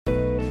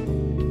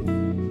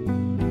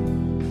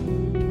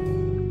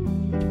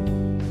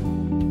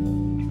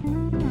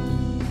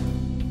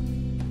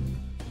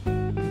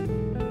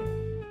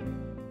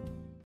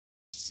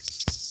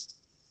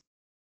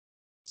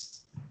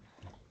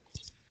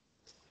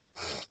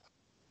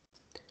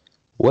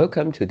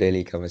Welcome to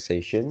Daily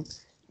Conversation.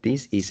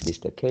 This is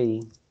Mr.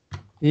 K.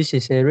 This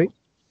is Eric.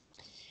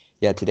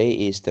 Yeah, today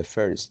is the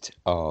 1st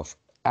of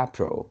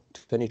April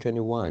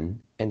 2021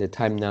 and the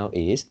time now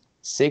is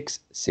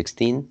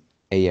 6:16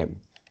 a.m.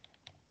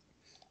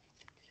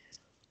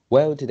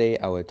 Well, today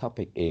our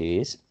topic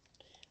is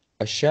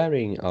a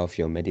sharing of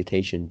your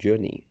meditation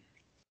journey.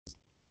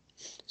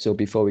 So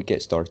before we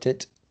get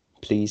started,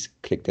 please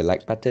click the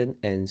like button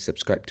and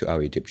subscribe to our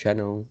YouTube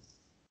channel.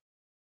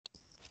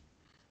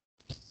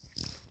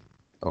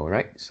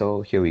 Alright,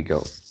 so here we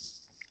go.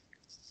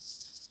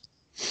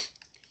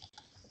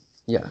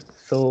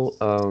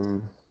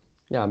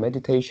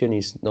 Meditation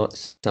is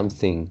not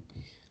something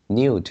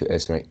new to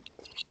us, right?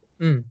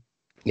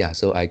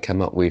 So I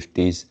come up with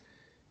this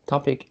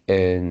topic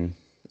and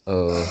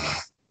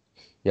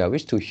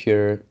wish to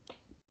hear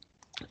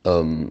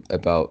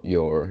about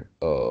your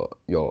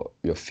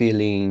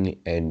feeling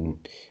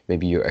and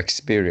maybe your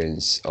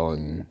experience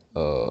on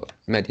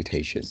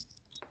meditation.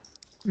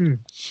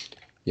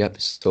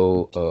 Yep.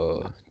 So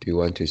do you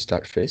want to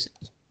start first?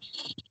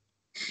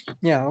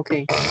 Yeah,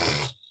 okay.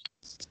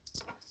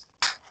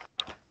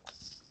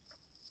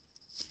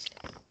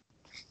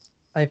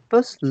 I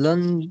first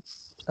learned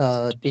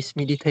this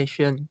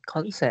meditation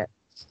concept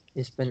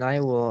is when I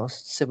was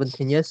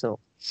 17 years old.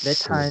 That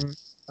time,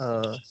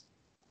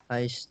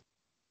 I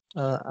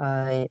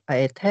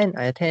attend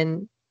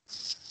an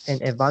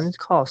advanced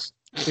course,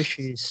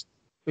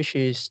 which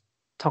is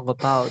talk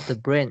about the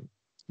brain,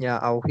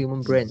 our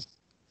human brain.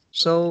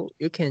 So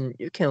you can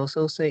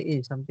also say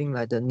it's something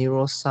like the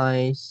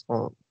neuroscience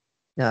or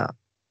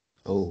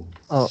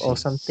or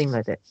something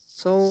like that.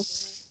 So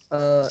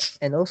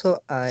and also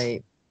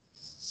and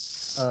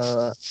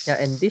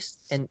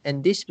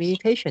this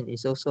meditation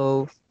is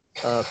also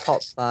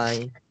taught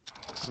by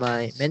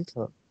my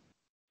mentor,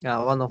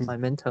 one of my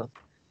mentor.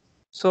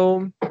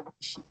 So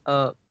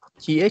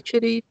he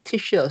actually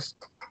teaches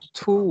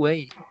two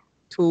way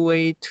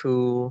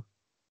to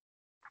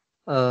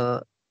uh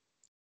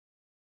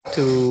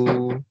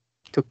to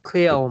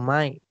clear our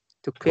mind,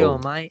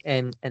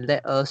 and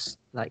let us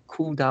like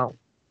cool down.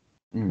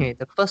 Okay,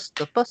 the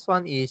first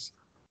one is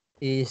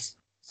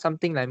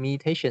something like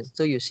meditation.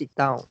 So you sit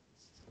down.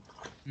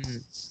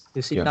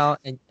 You sit down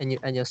and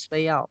you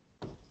stay out.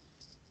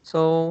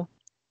 So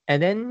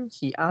and then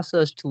he asks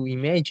us to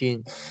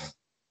imagine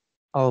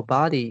our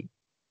body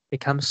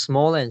becomes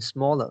smaller and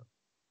smaller.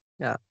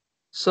 Yeah.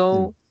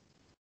 So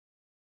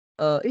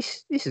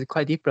this is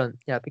quite different.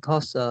 Yeah,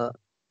 because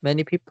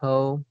many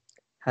people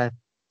have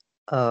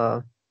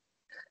uh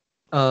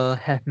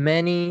have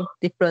many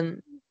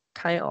different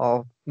kind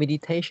of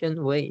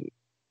meditation way.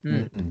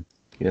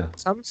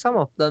 Some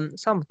of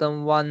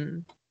them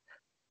want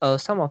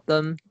some of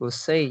them will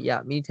say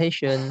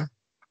meditation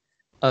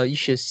you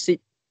should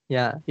sit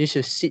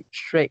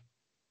straight.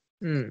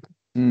 And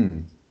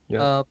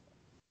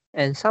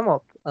some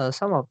of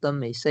them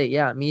may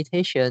say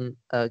meditation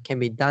can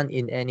be done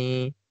in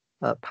any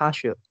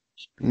posture.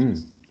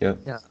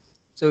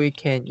 So you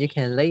can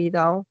lay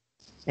down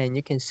and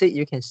you can sit,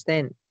 you can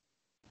stand.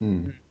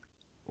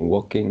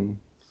 Walking.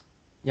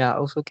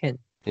 Also can.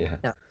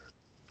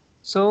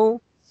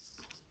 So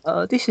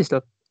this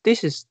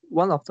is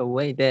one of the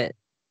way that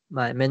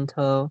my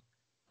mentor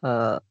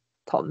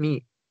taught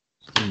me.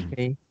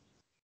 Okay.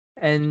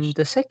 And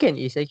the second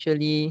is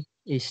actually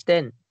is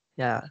stand.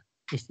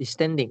 Is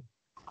standing.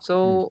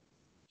 So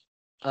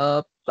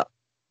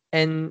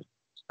and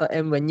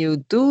when you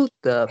do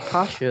the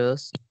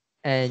postures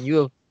and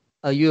you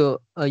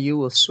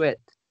will sweat.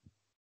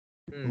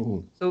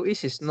 So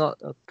this is not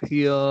a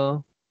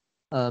pure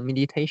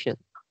meditation.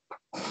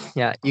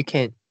 You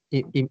can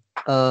this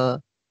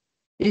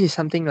is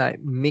something like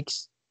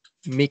mix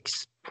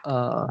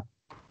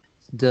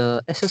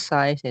the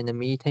exercise and the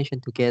meditation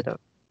together.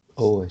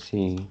 Oh, I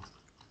see.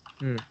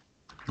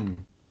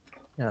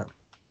 Yeah.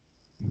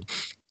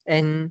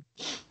 And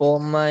for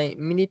my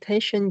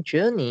meditation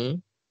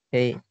journey,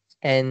 okay,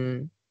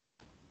 and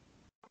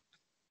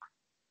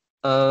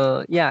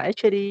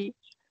actually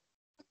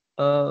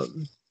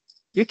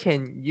you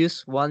can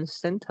use one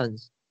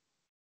sentence.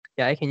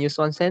 I can use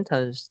one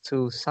sentence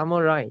to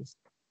summarize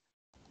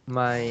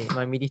my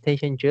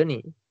meditation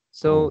journey.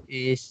 So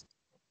is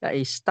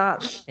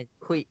start and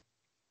quit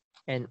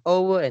and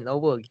over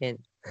again.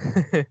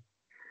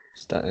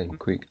 Start and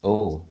quick.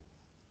 Oh,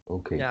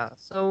 okay.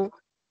 So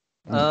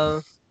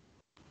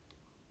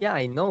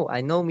I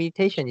know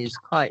meditation is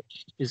quite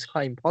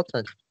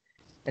important,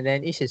 and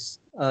then it is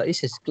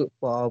good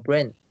for our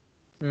brain.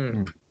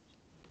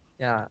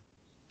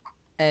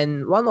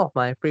 And one of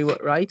my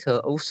favorite writer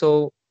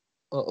also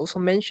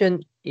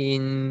mentioned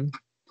in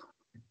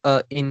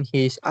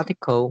his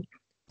article.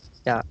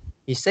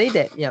 He say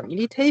that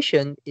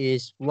meditation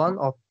is one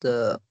of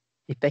the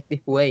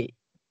effective way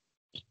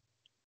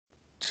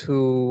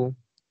to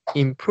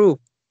improve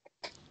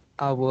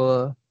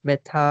our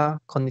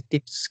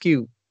metacognitive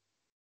skill.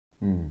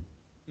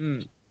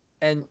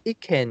 And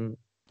it can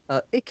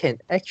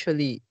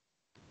actually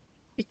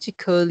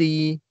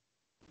physically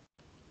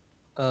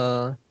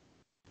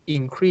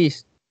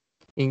increase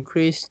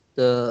increase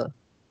the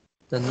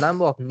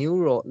number of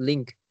neural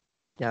link.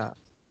 Yeah,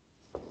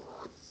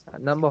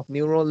 number of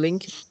neural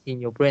link in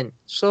your brain.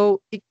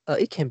 So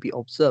it can be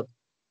observed.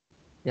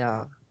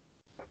 Yeah,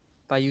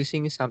 by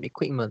using some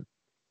equipment.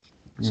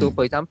 So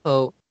for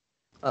example,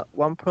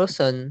 one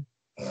person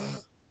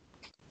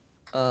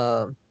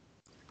do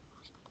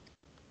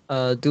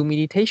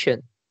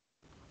meditation.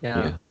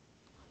 Yeah.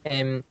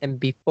 And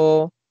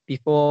before he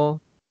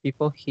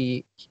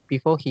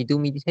do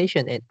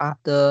meditation, and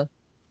after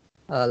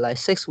like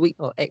 6 weeks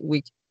or 8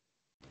 weeks,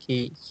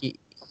 he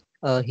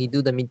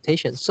do the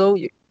meditation. So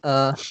you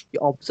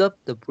observe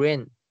the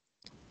brain,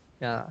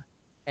 yeah,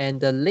 and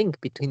the link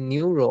between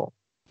neural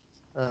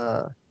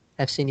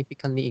have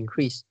significantly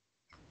increased.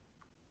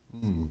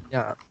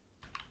 Yeah.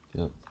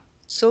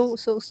 So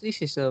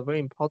this is a very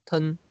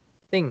important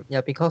thing,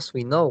 yeah, because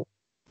we know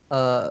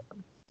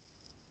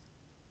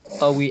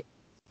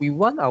we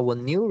want our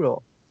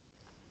neural,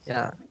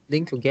 yeah,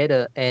 link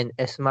together and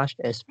as much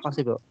as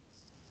possible.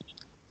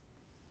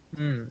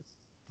 And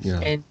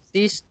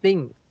this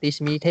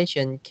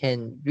meditation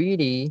can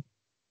really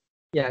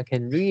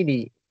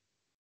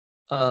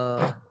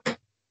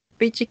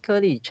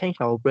physically change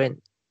our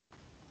brain.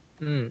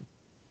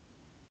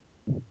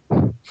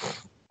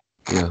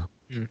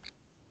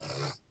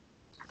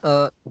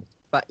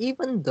 But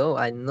even though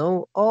I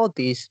know all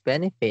these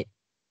benefits,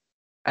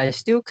 I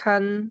still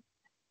can't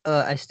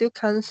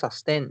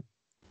sustain.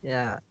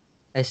 Yeah,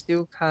 I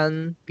still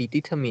can't be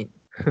determined.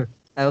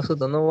 I also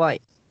don't know why.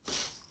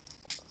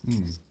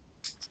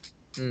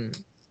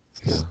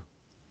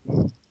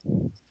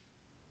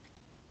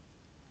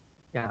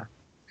 Yeah,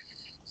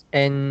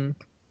 and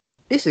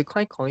this is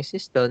quite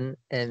consistent.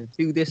 And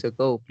few days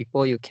ago,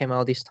 before you came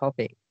out this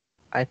topic,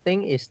 I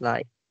think it's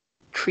like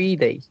 3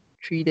 days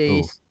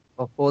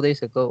or 4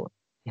 days ago.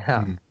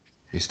 Yeah.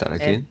 You start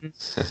again?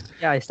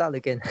 Yeah, I start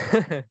again.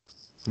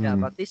 Yeah,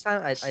 but this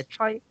time I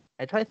try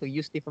to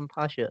use different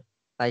posture,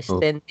 like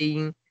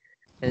standing,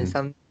 and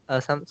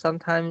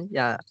sometimes,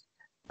 yeah,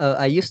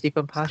 I use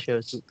different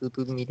postures to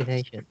do the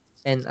meditation,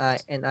 and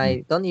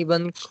I don't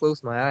even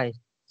close my eyes.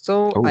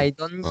 So I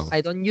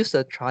don't use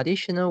the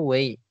traditional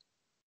way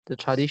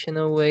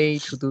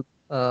to do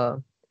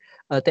that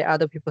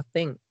other people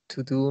think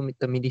to do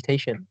the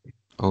meditation.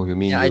 Oh, you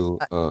mean Yeah, you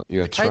are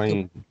try to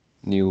trying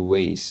new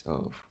ways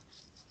of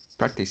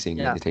practicing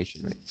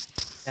meditation, right?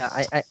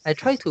 Yeah, I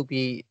try to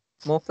be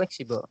more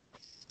flexible.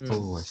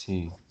 Oh, I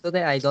see. So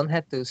that I don't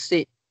have to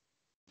sit.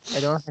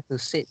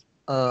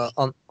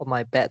 On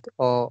my bed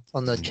or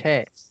on a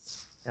chair.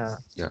 Yeah.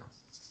 Yeah.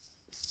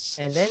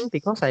 And then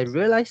because I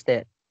realized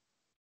that,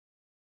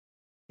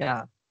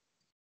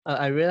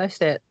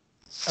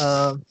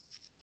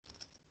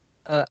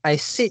 I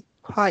sit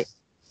quite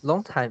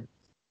long time.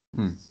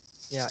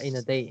 Yeah, in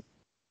a day.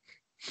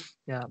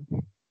 Yeah.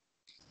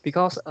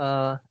 Because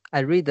I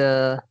reread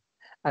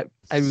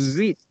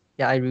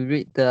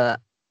the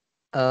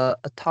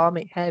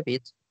Atomic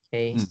Habits.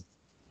 Okay.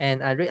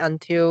 And I read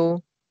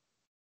until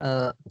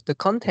the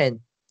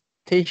content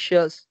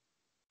teaches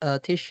how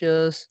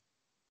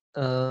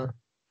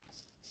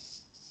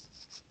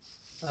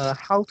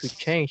to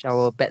change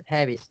our bad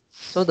habit.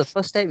 So the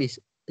first step is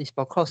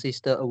of course is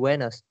the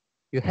awareness.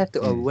 You have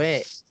to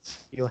aware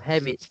your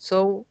habit.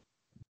 So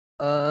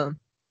the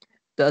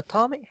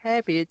Atomic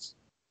Habits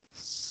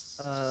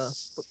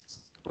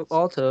book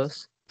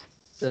authors,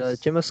 the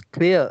James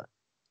Clear,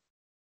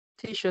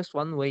 teaches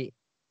one way.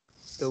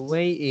 The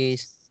way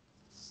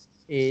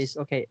is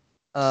okay.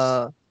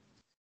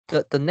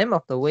 The name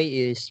of the way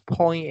is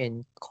point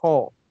and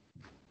call.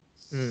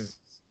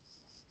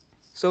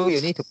 So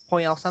you need to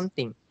point out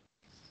something,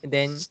 and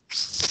then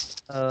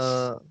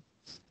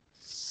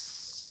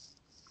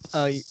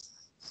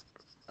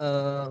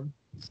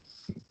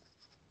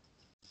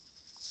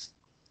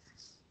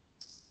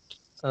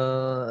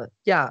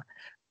yeah,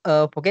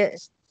 forget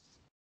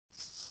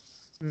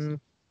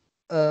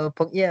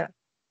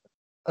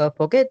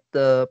forget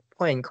the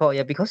point and call.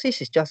 Yeah, because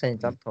this is just an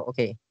example.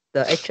 Okay,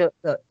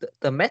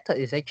 the method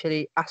is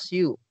actually ask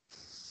you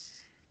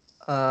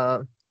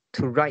to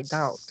write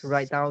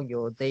down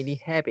your daily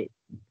habit.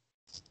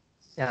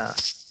 Yeah,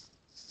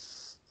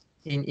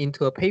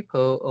 into a paper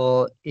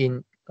or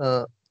in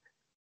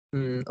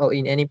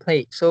any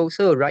place. So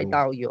write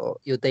down your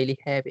daily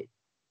habit.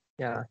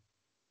 Yeah,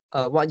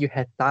 what you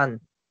have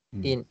done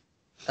in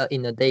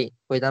a day.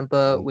 For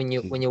example, when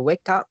you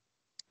wake up,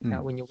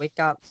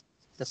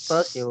 the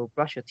first you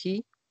brush your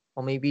teeth,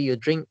 or maybe you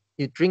drink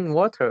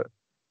water.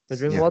 You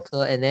drink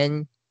water, and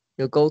then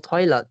you go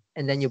toilet,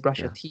 and then you brush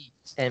your teeth,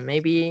 and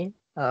maybe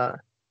at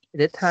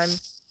that time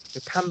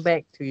you come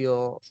back to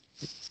your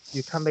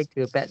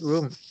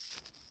bedroom,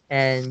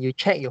 and you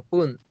check your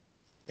phone.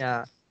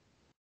 Yeah,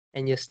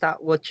 and you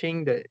start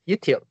watching the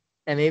YouTube,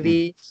 and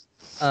maybe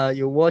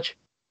you watch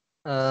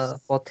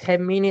for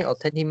 10 minutes or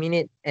 20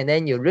 minutes, and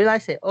then you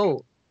realize that,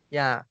 oh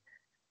yeah,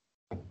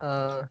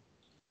 I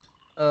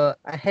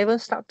haven't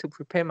started to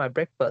prepare my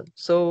breakfast.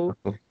 So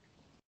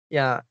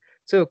yeah,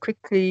 so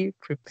quickly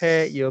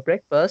prepare your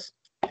breakfast,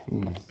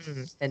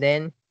 and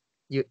then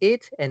you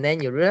eat and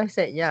then you realize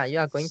that you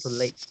are going to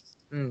late.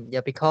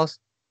 Because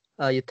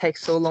you take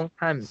so long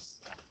time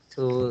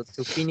to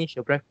finish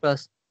your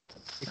breakfast,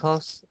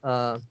 because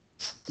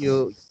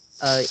you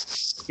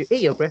you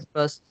eat your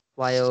breakfast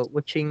while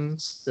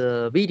watching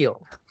the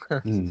video.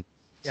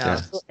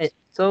 Yeah.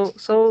 So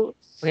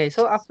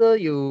after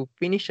you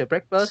finish your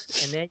breakfast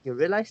and then you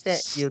realize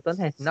that you don't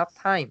have enough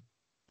time.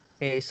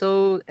 Okay,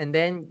 so and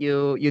then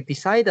you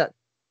decided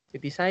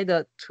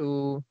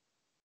to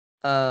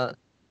uh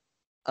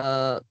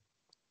uh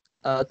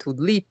to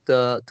leave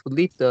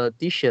the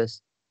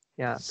dishes,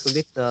 to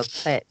leave the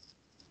plate,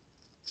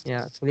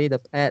 to leave the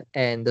plate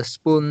and the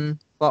spoon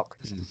fork,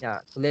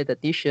 to leave the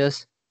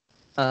dishes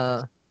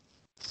uh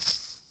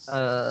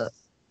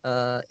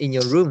uh in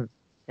your room,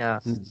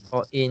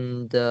 or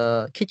in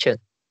the kitchen,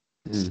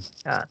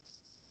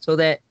 so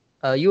that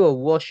you will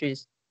wash it,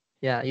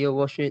 you will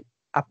wash it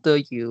after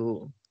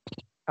you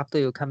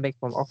come back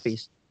from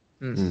office,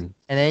 and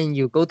then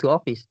you go to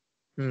office.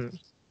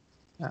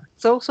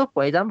 So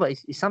for example,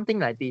 it's something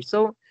like this.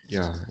 So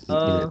Yeah, in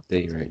a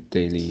day, right?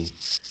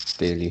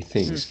 Daily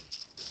things.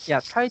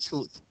 try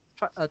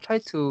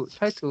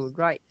to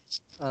write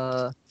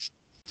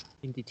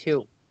in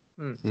detail.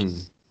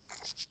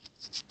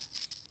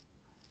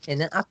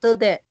 And then after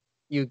that,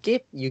 you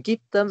give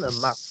them a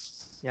mark.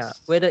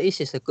 Whether it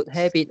is a good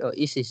habit or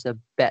it is a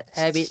bad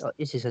habit or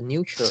it is a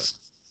neutral.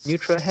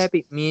 Neutral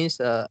habit means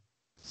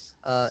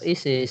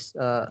it is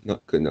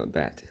Not good, not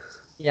bad.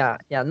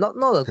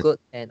 not a good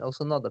and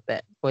also not a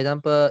bad. For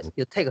example,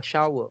 you take a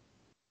shower,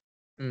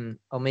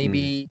 or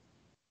maybe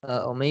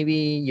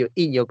you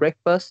eat your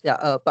breakfast.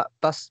 But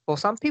for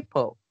some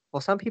people,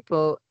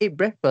 eat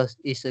breakfast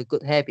is a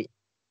good habit,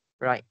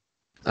 right?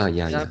 Ah,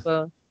 yeah, For yeah.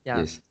 example,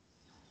 Yes.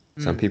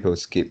 Some people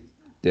skip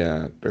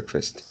their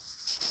breakfast.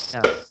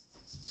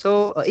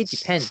 So it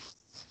depends.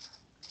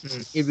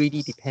 It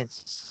really depends.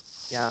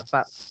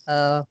 But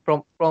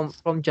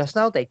from just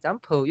now the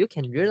example, you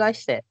can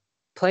realize that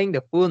playing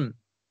the phone,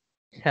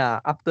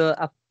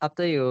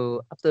 after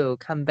you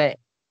come back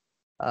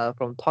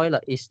from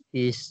toilet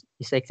is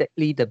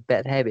exactly the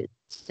bad habit.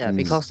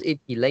 Because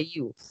it delay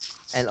you,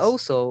 and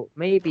also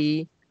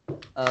maybe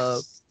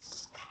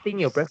eating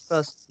your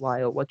breakfast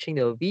while watching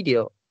the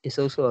video is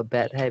also a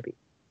bad habit.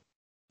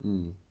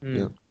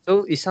 Yeah.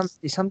 So it's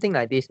something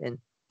like this, and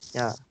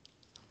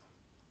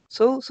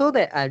so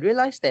that I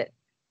realized that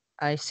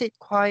I sit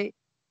quite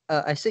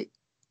I sit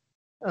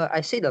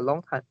a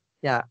long time.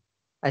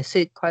 I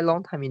sit quite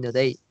long time in the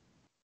day.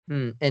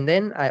 And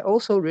then I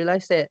also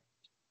realized that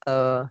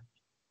uh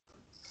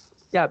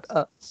yeah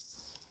uh,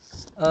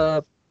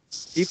 uh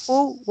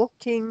before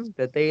working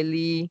the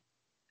daily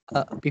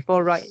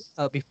before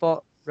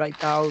write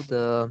down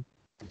the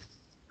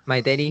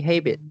my daily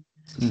habit,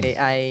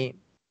 okay,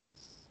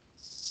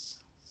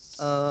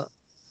 uh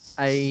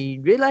I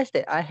realized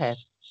that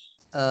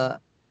uh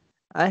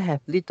I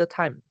have little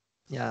time.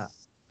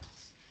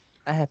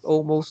 I have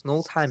almost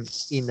no time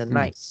in the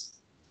night.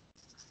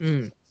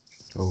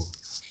 Oh.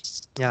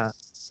 Yeah.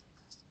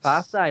 But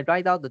after I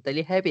write down the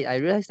daily habit, I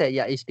realized that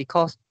it's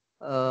because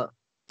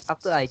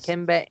after I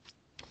came back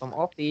from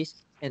office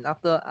and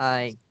after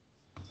I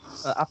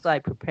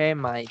prepare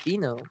my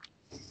dinner,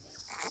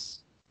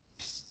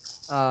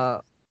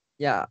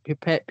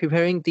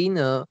 preparing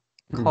dinner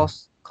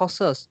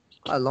costs us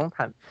quite a long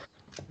time.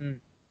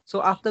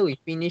 So after we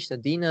finish the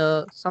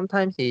dinner,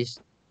 sometimes it's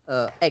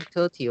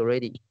 8:30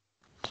 already.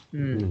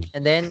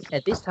 And then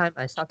at this time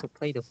I start to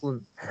play the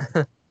phone.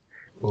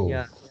 Oh.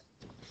 Yeah.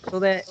 So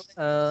that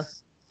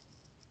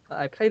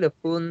I play the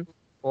phone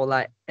for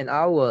like an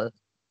hour.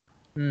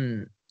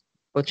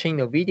 Watching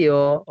the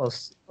video or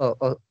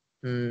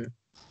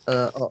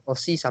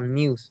see some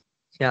news.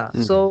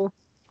 So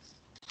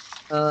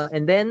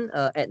and then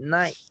at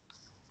night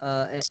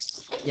at,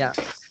 yeah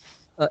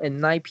at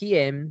 9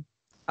 p.m.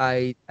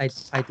 I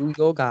do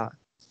yoga.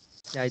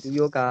 I do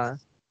yoga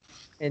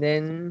and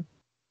then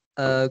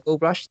go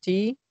brush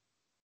teeth.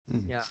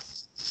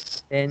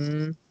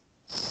 Then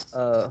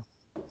uh,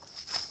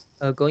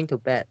 going to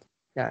bed.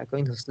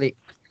 Going to sleep.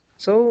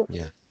 So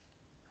Yeah.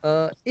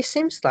 it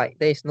seems like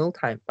there is no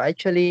time, but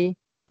actually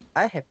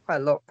I have quite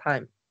a lot of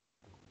time.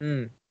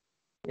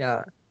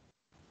 Yeah.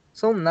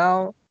 So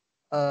now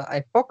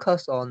I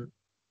focus on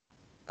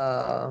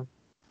uh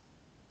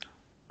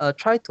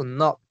try to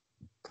not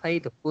play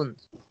the phone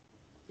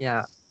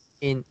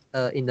in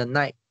the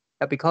night,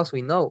 because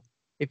we know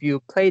if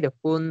you play the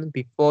phone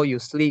before you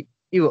sleep,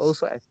 it will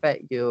also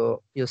affect your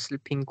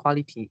sleeping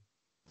quality.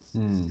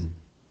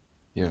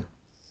 Yeah.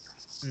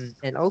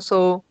 And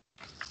also,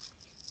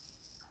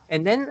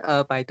 and then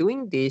by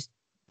doing this,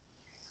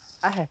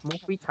 I have more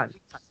free time.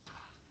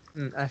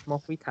 I have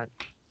more free time.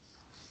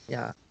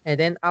 And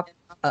then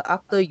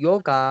after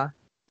yoga,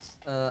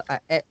 I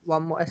add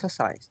one more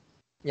exercise.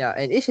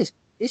 And this is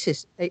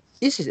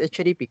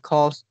actually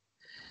because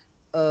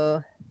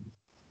uh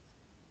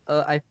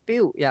I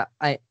feel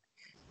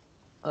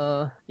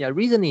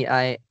recently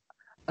I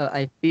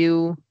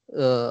feel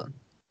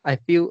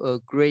a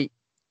great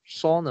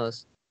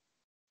soreness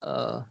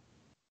uh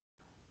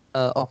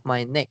of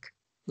my neck,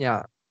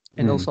 yeah,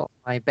 and also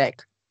my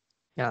back,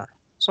 yeah.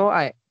 So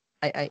I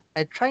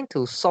trying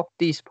to solve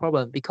this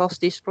problem because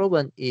this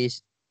problem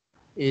is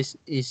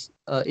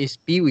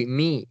be with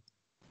me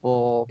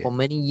for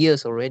many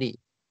years already.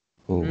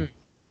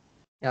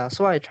 Yeah,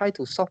 so I try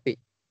to solve it.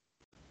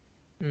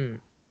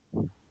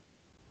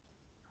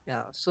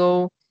 Yeah,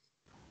 so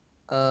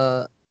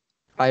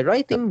by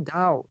writing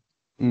down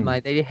my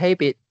daily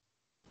habit,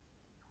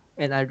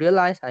 and I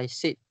realized I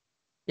sit.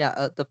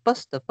 Yeah, the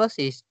first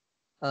is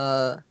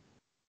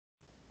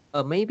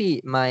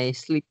maybe my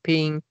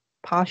sleeping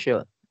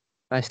partial.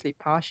 My sleep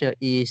partial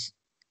is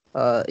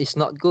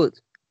not good.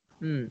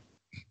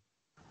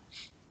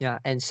 Yeah,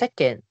 and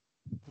second,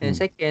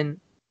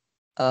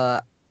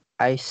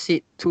 I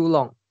sit too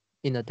long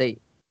in a day.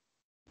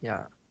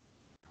 Yeah.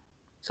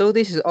 So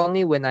this is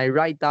only when I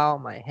write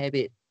down my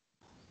habit.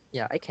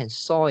 Yeah, I can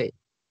solve it,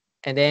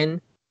 and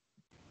then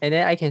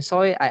I can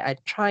solve it. I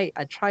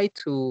try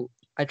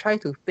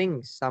to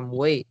think some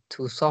way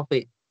to solve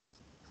it,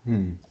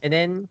 and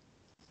then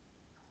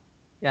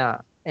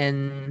yeah,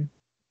 and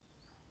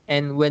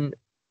when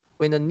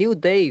a new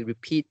day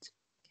repeat,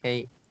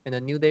 okay, when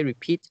a new day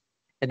repeat,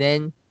 and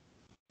then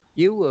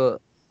you will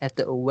have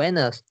the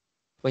awareness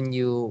when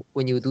you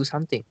do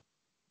something.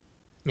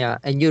 Yeah,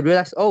 and you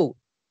realize, oh,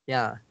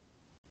 yeah,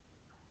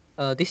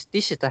 this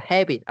is the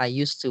habit I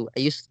used to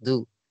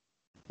do.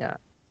 Yeah.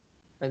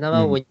 For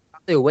example, when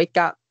after you wake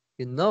up,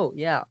 you know,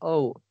 yeah,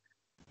 oh,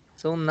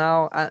 so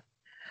now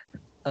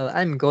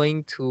I'm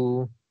going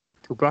to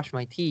brush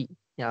my teeth.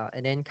 Yeah,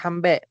 and then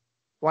come back.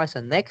 What's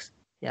the next?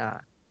 Yeah,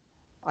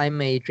 I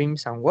may drink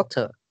some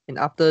water, and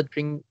after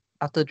drinking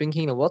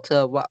the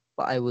water, what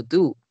I will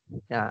do?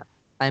 Yeah,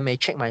 I may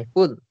check my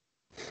phone.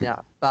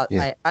 Yeah, but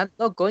I'm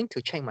not going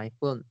to check my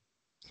phone.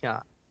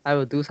 Yeah, I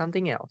will do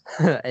something else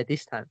at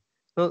this time.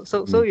 So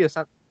you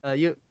some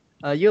you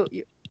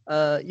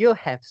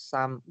have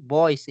some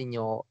voice in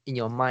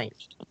your mind.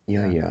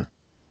 Yeah.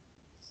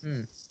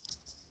 Mm.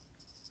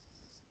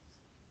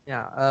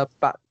 Yeah.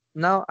 But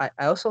now I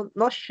also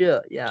not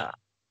sure. Yeah.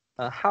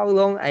 How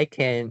long I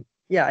can?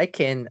 Yeah, I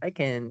can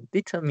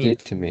determine.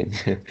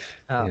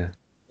 Yeah.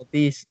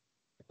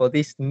 For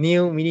this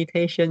new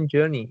meditation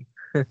journey.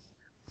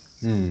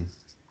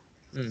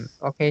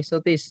 Okay. So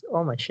this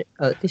all my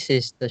this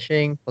is the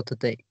sharing for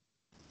today.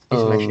 This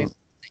is my sharing.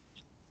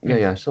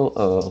 Yeah. So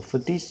for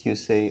this you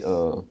say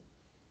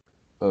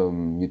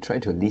you try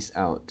to list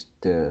out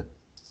the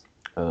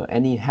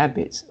any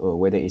habits, or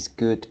whether it's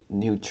good,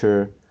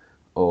 neutral,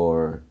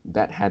 or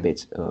bad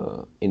habits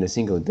in a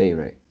single day,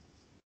 right?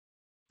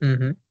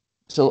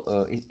 So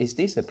is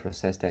this a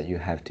process that you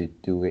have to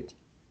do it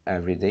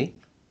every day?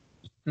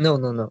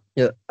 No.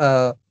 Yeah.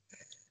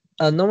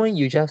 Normally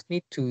you just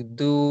need to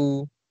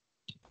do.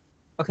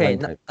 Okay.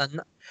 One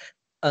time.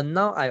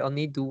 Now I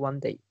only do one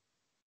day.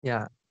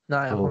 Yeah. Oh,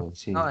 I Now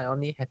see. I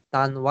only have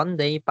done one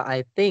day, but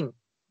I think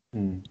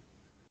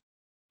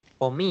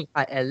for me,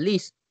 I at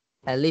least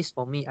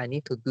for me, I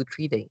need to do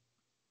 3 days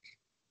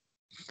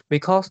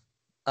because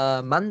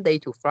Monday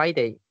to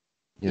Friday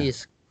Yeah.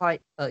 is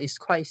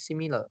quite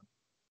similar.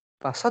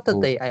 But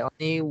Saturday I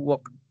only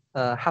work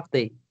half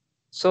day,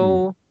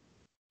 so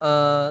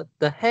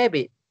the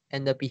habit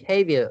and the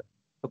behavior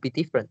will be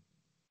different.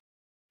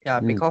 Yeah,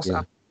 because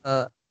Yeah.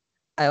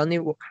 I only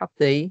work half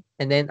day,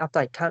 and then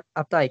after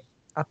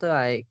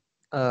I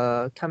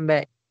come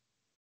back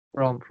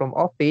from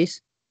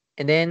office,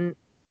 and then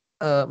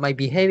my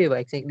behavior will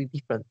exactly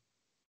different.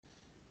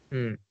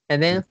 And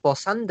then for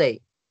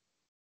Sunday,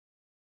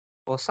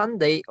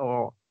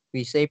 or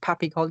we say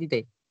public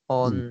holiday,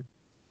 on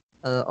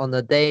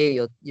the day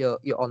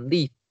you're on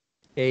leave,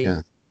 okay,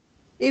 Yeah.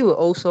 it will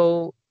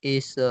also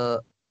is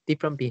a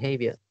different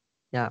behavior.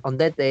 Yeah, on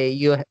that day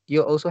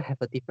you also have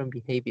a different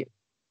behavior.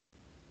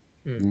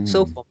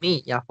 So for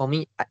me,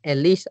 at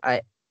least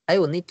I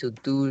will need to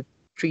do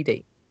 3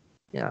 days.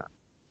 Yeah.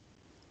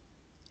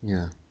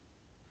 Yeah.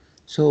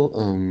 So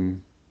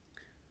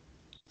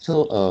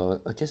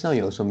just now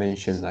you also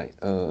mentioned like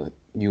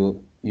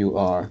you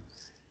are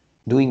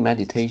doing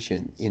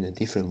meditation in a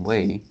different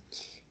way,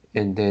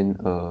 and then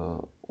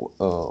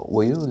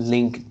will you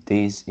link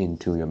this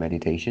into your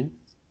meditation?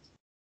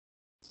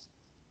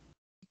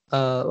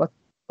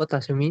 What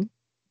does it mean?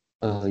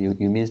 You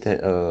means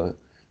that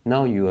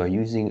now you are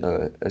using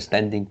a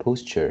standing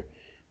posture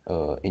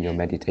in your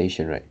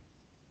meditation, right?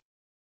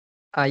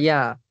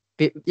 Yeah.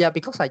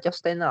 Because I just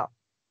stand up.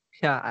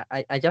 Yeah,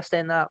 I just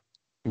stand up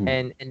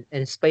and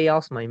space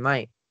out my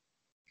mind.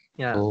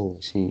 Yeah. Oh,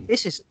 I see.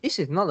 This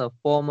is not a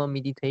formal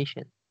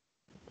meditation.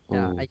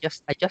 Yeah, Oh. I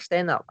just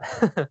stand up.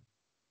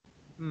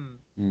 Mm.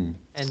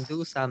 And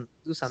do some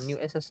new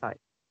exercise.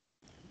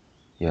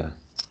 Yeah.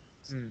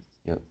 Mm.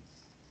 Yep.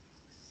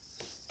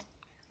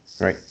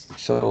 Right.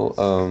 So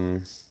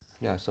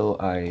yeah. So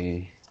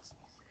I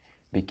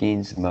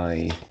begins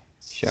my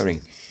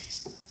sharing.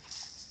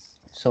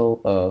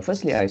 So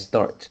firstly, I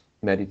start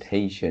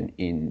meditation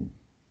in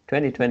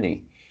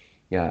 2020.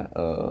 Yeah.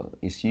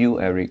 It's you,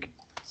 Eric,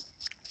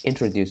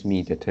 introduced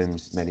me the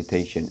terms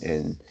meditation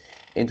and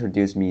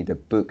introduced me the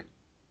book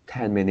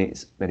 10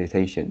 minutes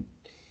meditation.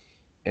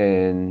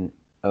 And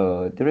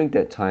during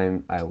that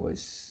time, I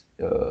was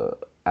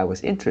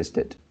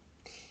interested,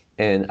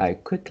 and I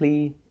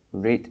quickly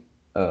read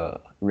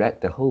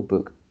the whole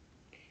book.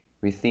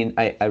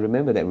 I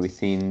remember that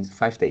within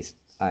 5 days,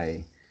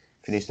 I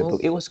finished the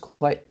book. It was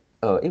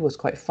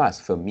quite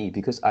fast for me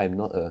because I'm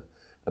not a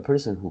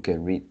person who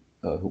can read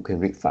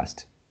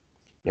fast.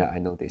 Yeah, I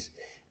know this.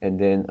 And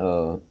then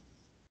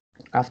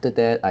after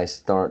that, I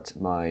start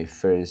my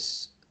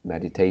first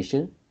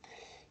meditation.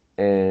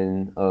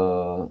 And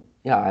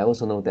yeah, I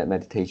also know that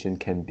meditation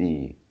can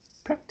be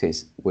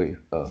practiced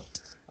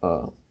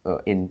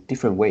in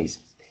different ways.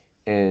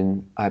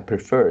 And I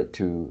prefer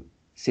to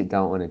sit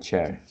down on a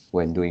chair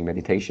when doing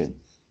meditation.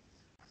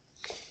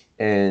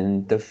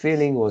 And the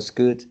feeling was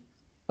good.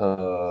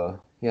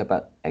 Yeah,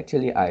 but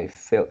actually I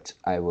felt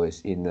I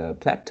was in a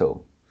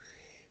plateau.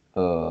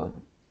 Uh,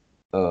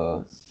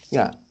 uh,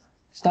 yeah,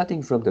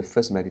 starting from the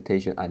first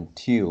meditation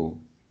until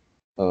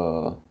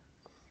uh,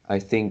 I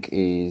think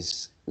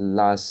is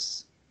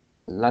last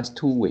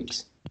 2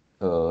 weeks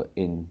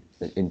in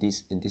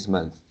this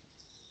month.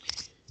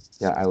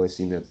 Yeah, I was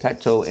in a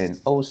plateau, and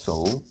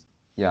also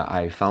yeah,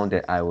 I found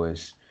that I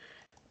was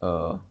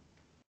uh,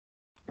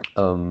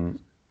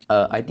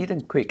 I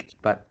didn't quit,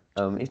 but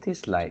it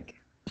is like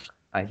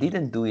I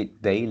didn't do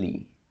it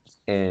daily,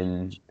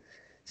 and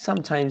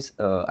sometimes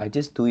I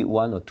just do it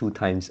 1 or 2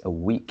 times a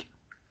week.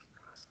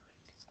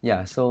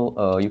 Yeah,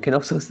 so you can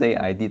also say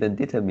I didn't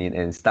determine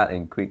and start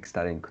and quick.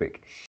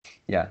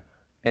 Yeah,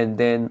 and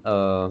then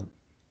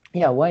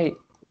yeah, why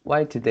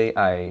today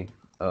I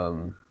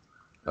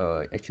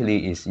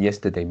actually is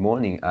yesterday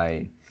morning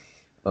I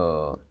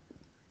uh,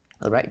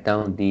 write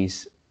down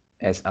this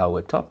as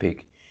our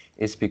topic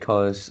is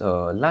because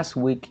last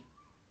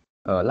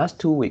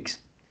 2 weeks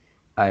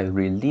I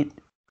reread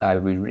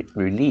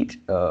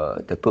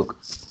the book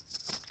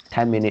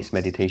 10 minutes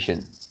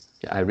meditation.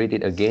 I read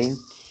it again,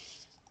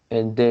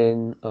 and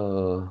then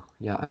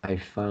yeah, I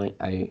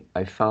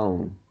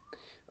found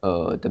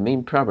the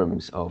main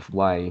problems of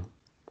why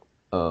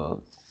uh,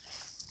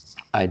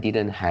 I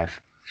didn't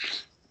have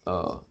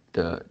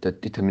the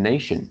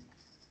determination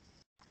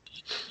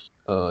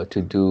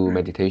to do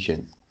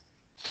meditation.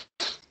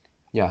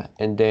 Yeah,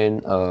 and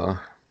then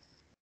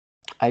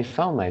I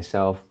found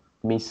myself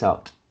miss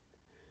out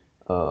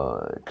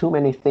too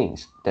many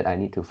things that I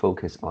need to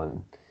focus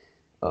on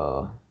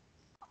uh,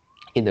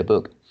 in the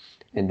book,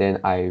 and then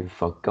I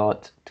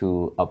forgot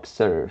to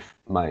observe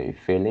my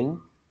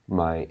feeling,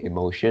 my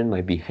emotion,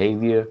 my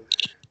behavior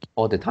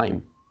all the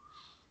time.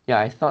 Yeah,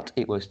 I thought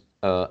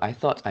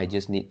I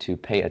just need to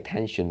pay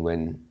attention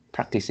when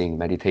practicing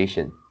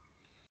meditation.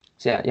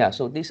 So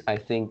so this I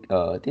think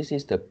this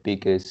is the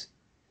biggest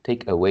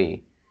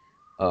takeaway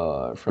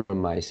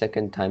from my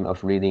second time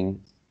of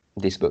reading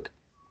this book.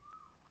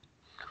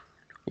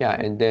 Yeah,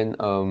 and then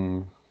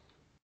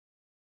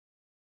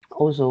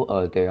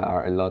also there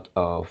are a lot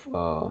of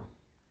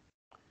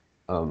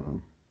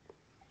um,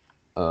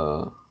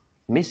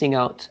 missing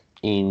out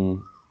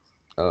in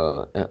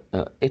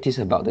it is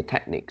about the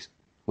techniques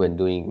when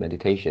doing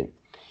meditation.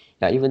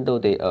 Yeah, even though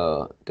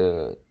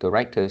the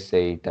writers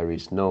say there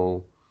is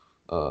no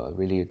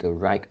really the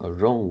right or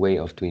wrong way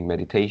of doing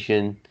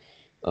meditation,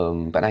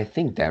 but I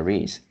think there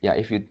is. Yeah,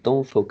 if you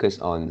don't focus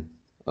on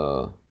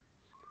the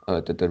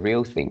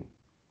real thing,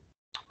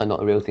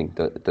 not real thing,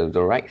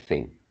 the right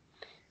thing,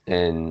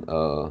 then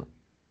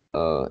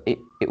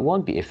it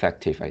won't be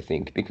effective, I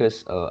think,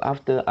 because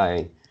after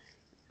I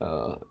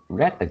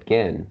read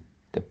again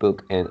the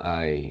book and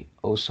I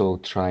also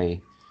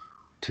try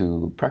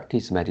to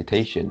practice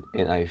meditation,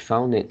 and I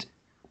found it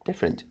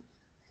different.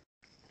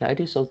 Yeah, it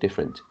is so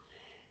different.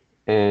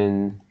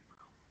 And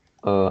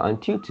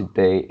until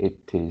today, it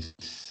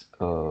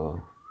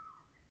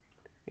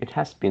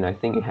has been, I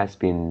think it has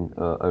been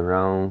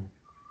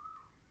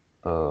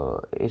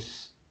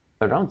it's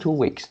around 2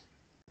 weeks.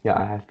 Yeah,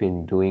 I have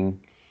been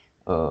doing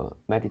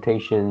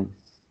meditation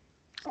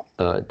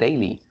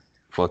daily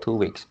for 2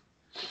 weeks.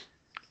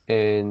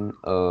 And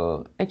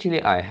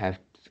actually, I have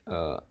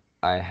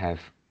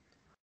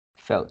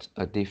felt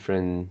a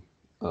different,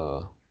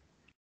 uh,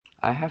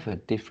 I have a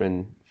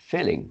different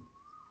feeling.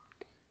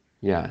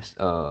 Yes,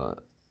 uh,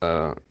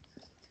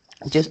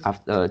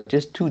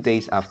 just 2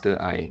 days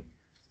after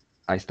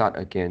I start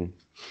again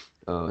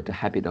the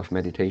habit of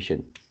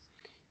meditation.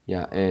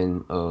 Yeah,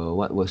 and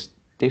what was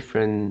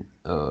different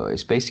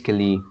is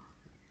basically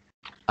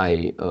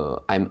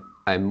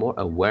I'm more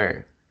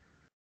aware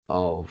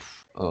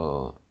of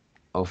uh,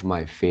 of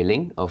my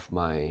feeling, of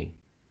my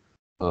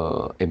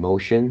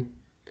emotion,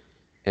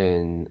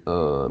 and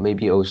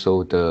maybe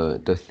also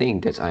the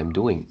thing that I'm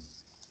doing.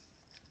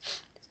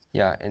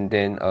 Yeah, and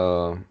then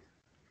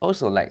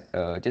also like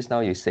just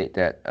now you said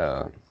that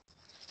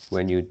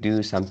when you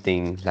do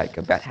something like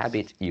a bad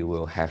habit, you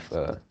will have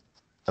a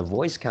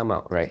voice come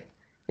out, right?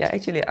 Yeah,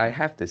 actually, I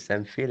have the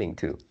same feeling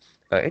too.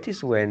 It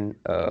is when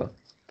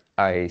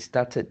I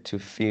started to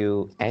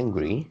feel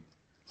angry,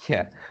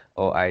 yeah,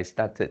 or I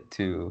started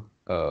to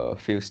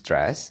feel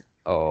stressed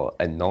or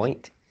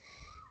annoyed.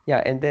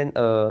 yeah, and then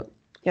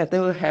yeah, they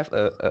will have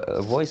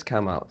a voice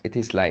come out. It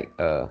is like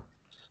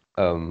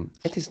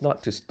it is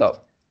not to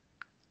stop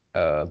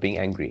being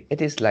angry.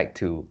 It is like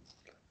to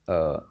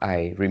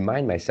I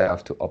remind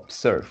myself to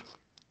observe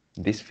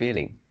this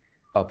feeling,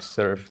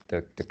 observe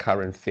the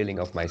current feeling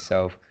of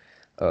myself,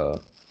 uh,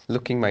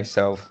 looking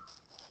myself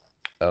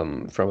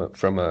from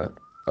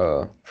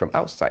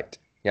outside.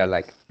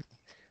 Yeah,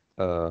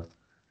 uh,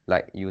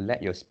 like you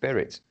let your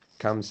spirit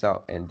comes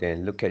out and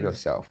then look at Mm.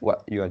 yourself,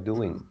 what you are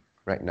doing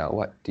right now,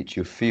 what did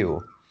you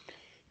feel,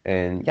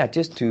 and yeah,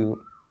 just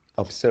to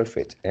observe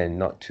it and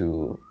not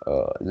to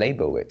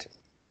label it.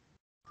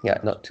 Yeah,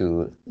 not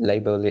to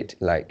label it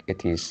like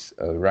it is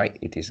a right,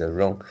 it is a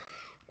wrong.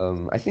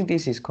 I think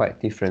this is quite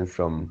different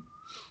from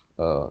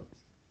uh,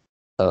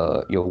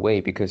 your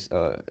way, because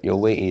your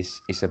way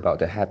is about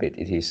the habit.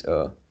 It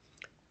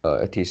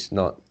is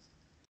not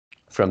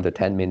from the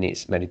 10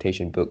 minutes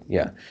meditation book.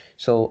 Yeah.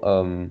 So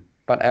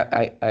but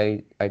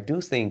I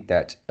do think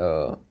that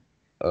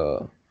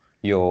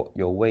your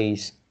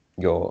ways,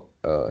 your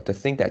the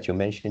thing that you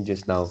mentioned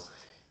just now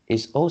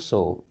is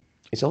also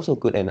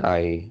good, and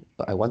I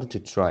wanted to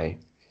try,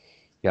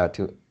 yeah,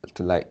 to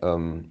like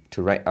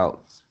to write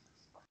out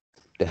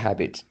the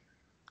habit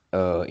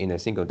in a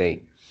single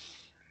day,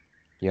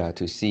 yeah,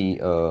 to see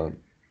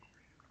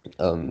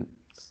um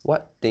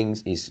what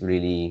things is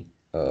really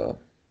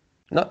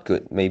not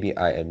good, maybe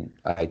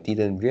I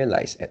didn't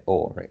realize at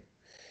all, right?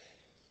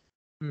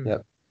 Mm. Yeah.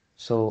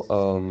 So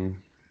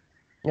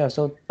yeah,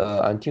 so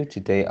until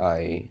today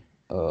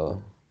uh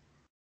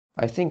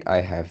I think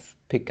I have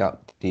picked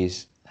up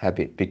this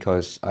habit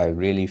because I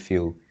really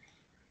feel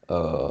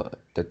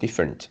the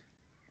different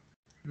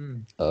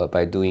Mm.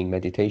 by doing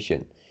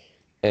meditation.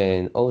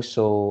 And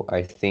also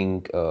I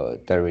think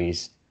there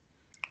is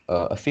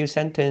a few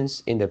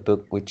sentences in the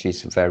book which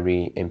is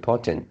very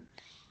important.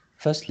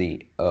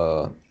 Firstly,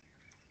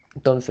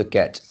 don't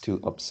forget to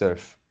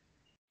observe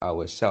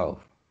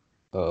ourselves.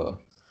 Uh,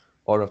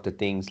 all of the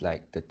things,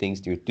 like the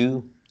things you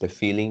do, the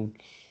feeling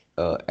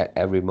at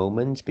every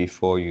moment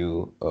before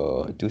you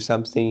do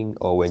something,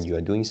 or when you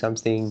are doing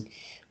something,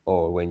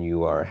 or when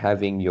you are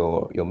having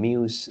your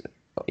meals,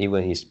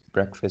 even it's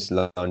breakfast,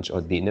 lunch, or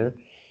dinner.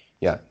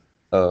 Yeah,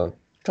 uh,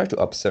 try to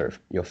observe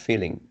your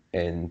feeling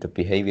and the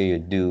behavior you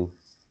do.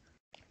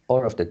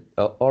 All of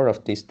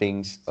these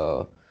things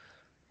for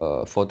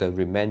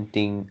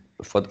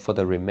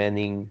the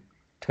remaining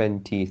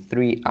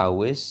 23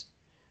 hours,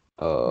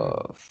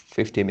 Mm.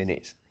 50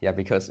 minutes. Yeah,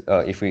 because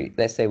if we,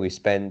 let's say we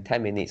spend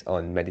 10 minutes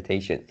on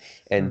meditation,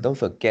 and Mm. don't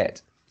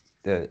forget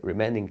the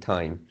remaining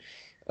time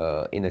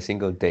in a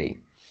single day.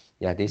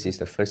 Yeah, this Mm. is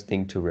the first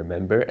thing to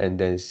remember. And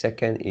then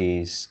second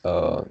is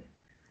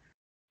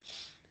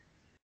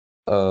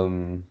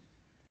um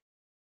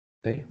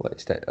what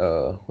is that?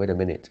 Wait a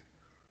minute.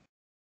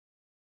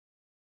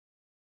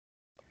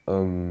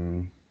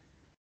 Um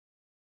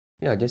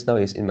yeah, just now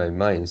it's in my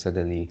mind,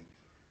 suddenly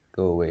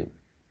go away.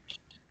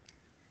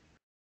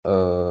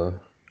 Yeah,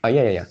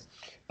 yeah, yeah.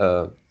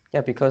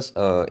 Yeah, because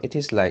it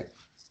is like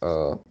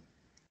uh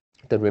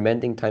the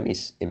remaining time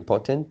is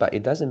important, but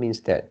it doesn't mean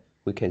that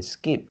we can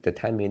skip the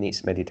 10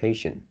 minutes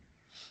meditation.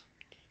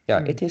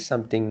 Yeah, Mm. it is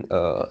something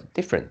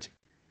different.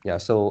 Yeah,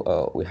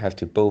 so we have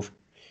to both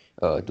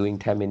doing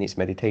 10 minutes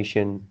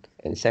meditation,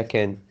 and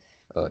second,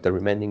 the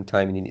remaining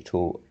time we need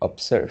to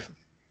observe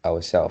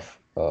ourselves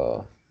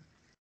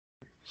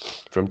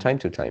from time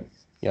to time.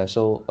 Yeah,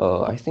 so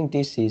I think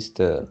this is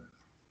the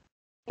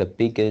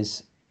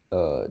biggest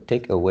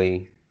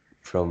takeaway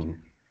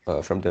from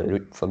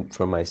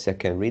from my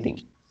second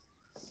reading.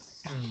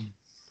 Mm.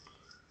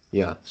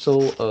 Yeah,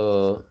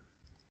 so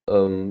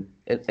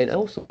and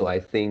also I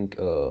think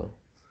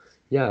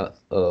yeah,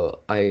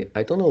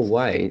 I don't know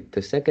why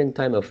the second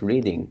time of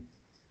reading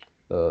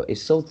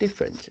is so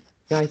different.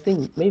 Yeah, I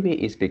think maybe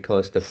it's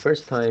because the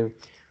first time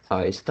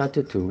I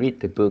started to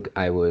read the book,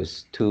 uh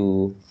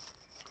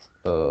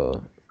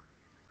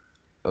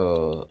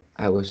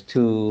I was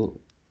too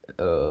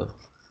uh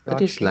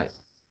it is Rushing. like,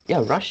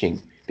 yeah,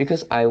 rushing,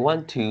 because I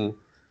want to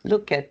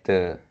look at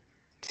the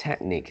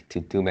technique to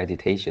do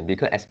meditation,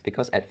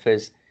 because at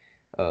first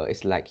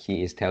it's like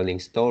he is telling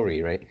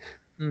story, right?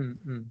 Mm.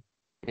 Mm.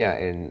 Yeah,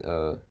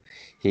 and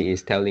he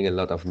is telling a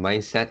lot of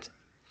mindset.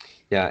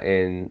 Yeah,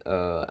 and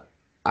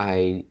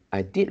I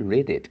did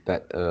read it,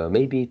 but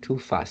maybe too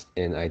fast,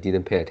 and I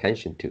didn't pay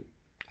attention to.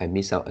 I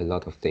miss out a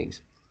lot of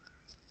things.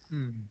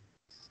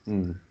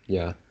 Mm.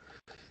 Yeah.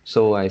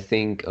 So I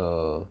think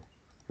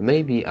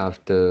maybe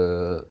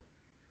after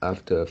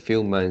a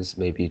few months,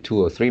 maybe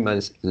 2 or 3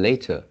 months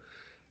later,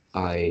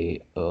 I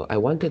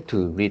wanted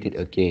to read it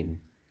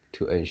again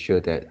to ensure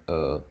that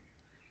uh,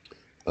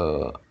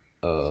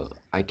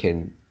 I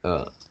can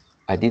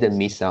I didn't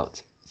miss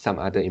out some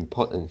other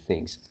important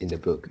things in the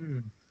book.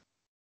 Mm.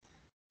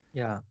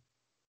 Yeah.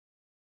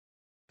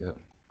 Yeah.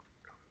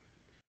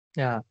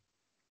 Yeah.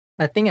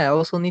 I think I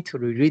also need to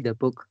reread the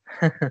book.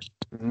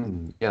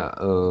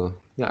 Yeah.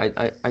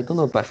 Yeah. I don't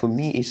know, but for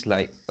me, it's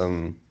like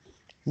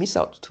miss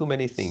out too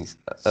many things.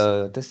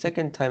 The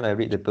second time I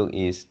read the book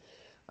is,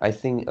 I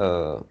think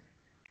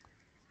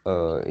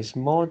it's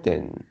more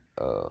than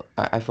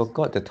I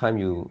forgot the time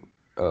you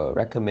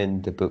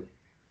recommend the book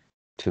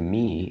to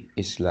me.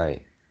 It's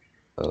like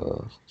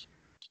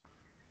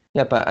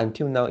yeah, but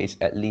until now it's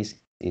at least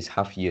it's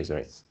half years,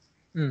 right?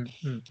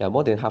 Yeah,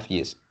 more than half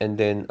years. And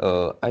then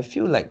I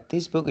feel like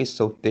this book is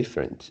so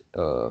different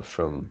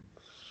from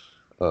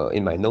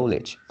in my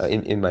knowledge,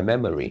 in my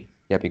memory.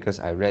 Yeah, because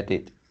I read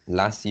it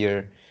last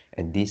year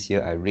and this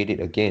year I read it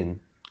again.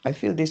 I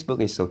feel this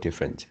book is so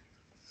different.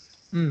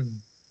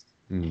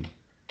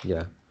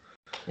 Yeah.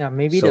 Yeah,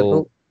 maybe the So,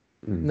 book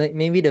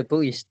maybe the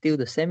book is still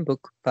the same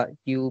book, but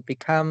you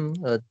become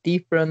a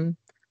different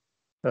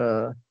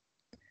uh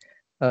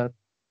a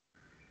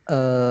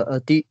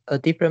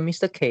different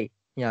Mr. K.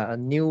 Yeah, a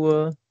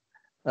newer,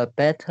 a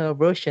better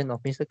version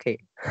of Mr. K.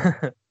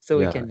 So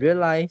we yeah. can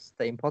realize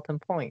the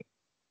important point.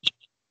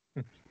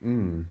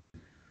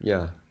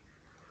 Yeah.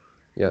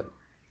 Yeah.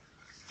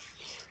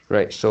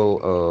 Right.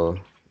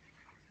 So,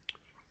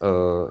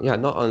 yeah,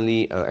 not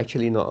only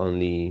actually not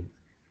only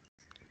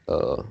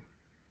uh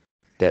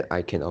that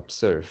I can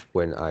observe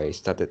when I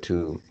started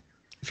to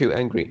feel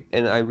angry,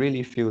 and I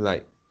really feel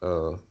like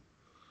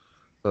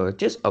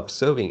just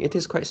observing it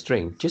is quite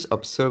strange. Just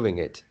observing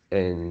it,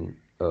 and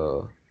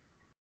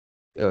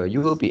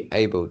you will be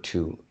able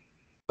to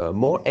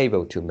more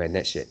able to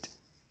manage it.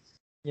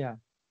 Yeah.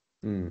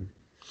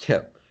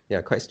 Yeah,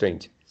 yeah, quite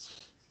strange.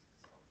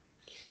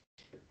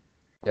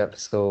 Yep.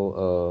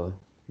 So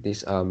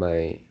these are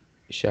my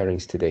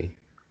sharings today.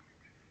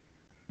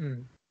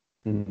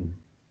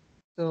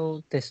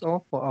 So that's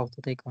all for our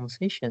today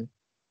conversation.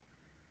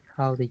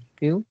 How did you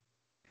feel?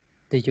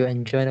 Did you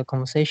enjoy the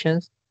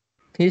conversations?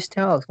 Please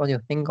tell us what you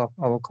think of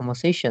our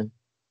conversation.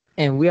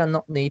 And we are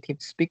not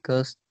native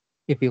speakers.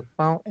 If you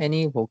found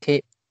any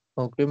vocab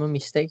or grammar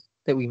mistakes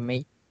that we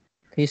made,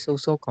 please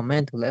also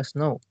comment to let us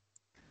know.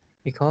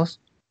 Because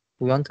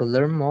we want to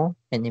learn more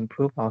and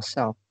improve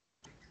ourselves.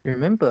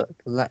 Remember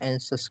to like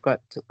and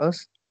subscribe to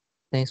us.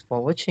 Thanks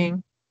for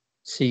watching.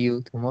 See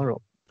you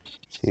tomorrow.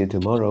 See you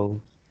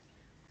tomorrow.